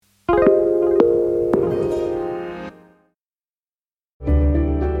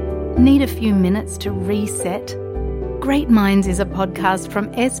Need a few minutes to reset? Great Minds is a podcast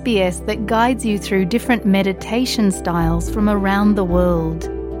from SBS that guides you through different meditation styles from around the world.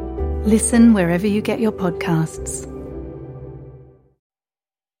 Listen wherever you get your podcasts.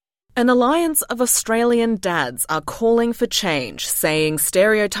 An alliance of Australian dads are calling for change, saying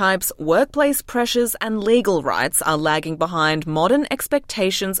stereotypes, workplace pressures and legal rights are lagging behind modern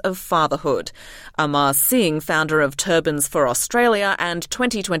expectations of fatherhood. Amar Singh, founder of Turbans for Australia and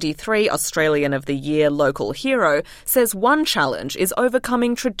 2023 Australian of the Year local hero, says one challenge is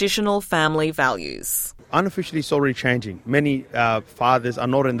overcoming traditional family values. Unofficially, it's already changing. Many fathers are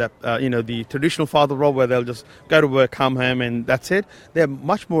not in that, the traditional father role where they'll just go to work, come home, and that's it. They're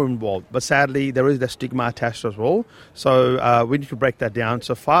much more involved. But sadly, there is that stigma attached as well. So we need to break that down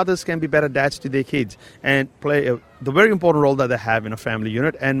so fathers can be better dads to their kids and play the very important role that they have in a family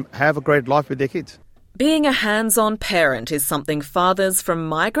unit and have a great life with their kids. Being a hands-on parent is something fathers from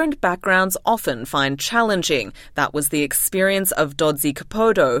migrant backgrounds often find challenging. That was the experience of Dodzi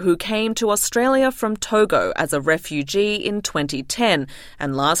Kapodo, who came to Australia from Togo as a refugee in 2010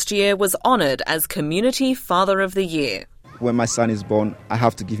 and last year was honoured as Community Father of the Year. When my son is born, I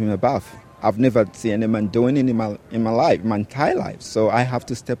have to give him a bath. I've never seen any man doing it in my life, my entire life. So I have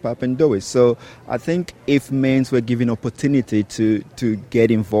to step up and do it. So I think if men were given opportunity to get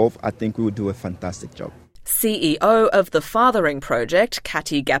involved, I think we would do a fantastic job. CEO of the Fathering Project,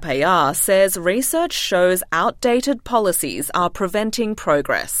 Kati Gapayar, says research shows outdated policies are preventing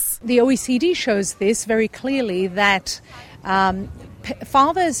progress. The OECD shows this very clearly, that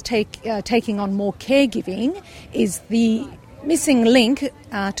fathers taking on more caregiving is the missing link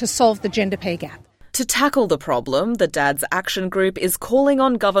to solve the gender pay gap. To tackle the problem, the Dads Action Group is calling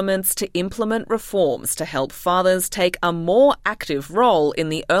on governments to implement reforms to help fathers take a more active role in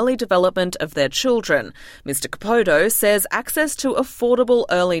the early development of their children. Mr. Kapodo says access to affordable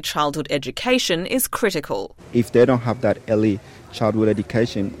early childhood education is critical. If they don't have that early childhood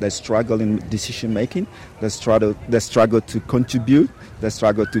education, they struggle in decision making, they struggle to contribute, they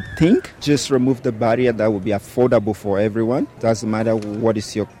struggle to think. Just remove the barrier that will be affordable for everyone. Doesn't matter what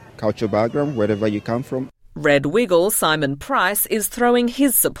is your cultural background, wherever you come from. Red Wiggle Simon Price is throwing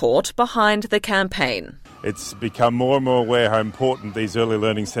his support behind the campaign. It's become more and more aware how important these early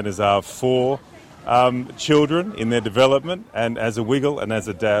learning centres are for children in their development, and as a Wiggle and as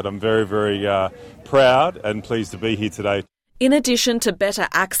a dad, I'm very, very proud and pleased to be here today. In addition to better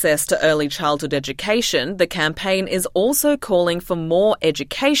access to early childhood education, the campaign is also calling for more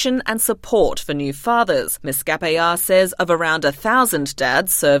education and support for new fathers. Ms. Gapayar says of around 1,000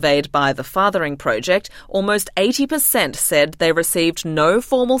 dads surveyed by the Fathering Project, almost 80% said they received no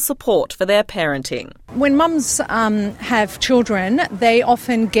formal support for their parenting. When mums have children, they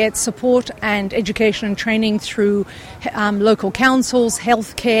often get support and education and training through local councils,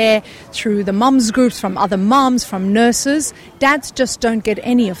 healthcare, through the mums groups, from other mums, from nurses. Dads just don't get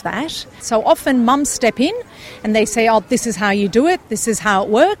any of that. So often mums step in and they say, this is how you do it, this is how it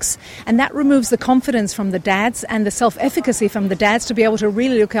works. And that removes the confidence from the dads and the self-efficacy from the dads to be able to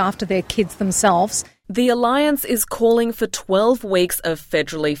really look after their kids themselves. The Alliance is calling for 12 weeks of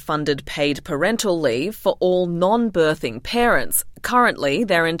federally funded paid parental leave for all non-birthing parents. Currently,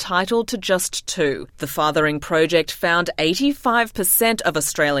 they're entitled to just 2. The Fathering Project found 85% of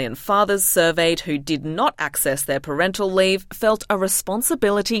Australian fathers surveyed who did not access their parental leave felt a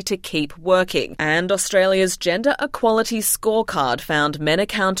responsibility to keep working. And Australia's Gender Equality Scorecard found men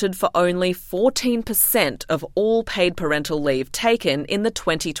accounted for only 14% of all paid parental leave taken in the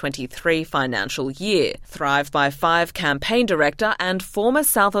 2023 financial year. Thrive by 5 campaign director and former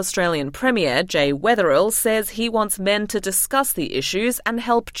South Australian Premier Jay Weatherill says he wants men to discuss the issues and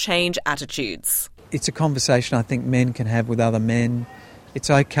help change attitudes. It's a conversation I think men can have with other men. It's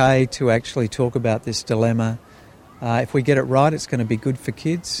okay to actually talk about this dilemma. If we get it right, it's going to be good for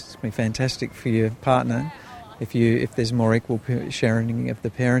kids. It's going to be fantastic for your partner if there's more equal sharing of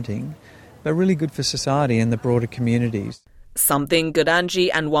the parenting, but really good for society and the broader communities. Something Gudanji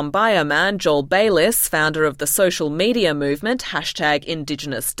and Wambaya man Joel Bayliss, founder of the social media movement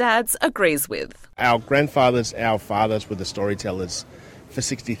 #IndigenousDads, agrees with. Our grandfathers, our fathers were the storytellers for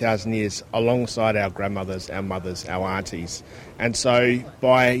 60,000 years alongside our grandmothers, our mothers, our aunties. And so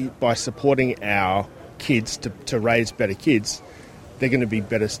by supporting our kids to raise better kids, they're going to be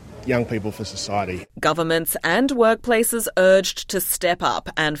better young people for society. Governments and workplaces urged to step up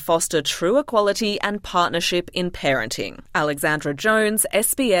and foster true equality and partnership in parenting. Alexandra Jones,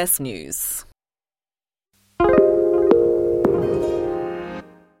 SBS News.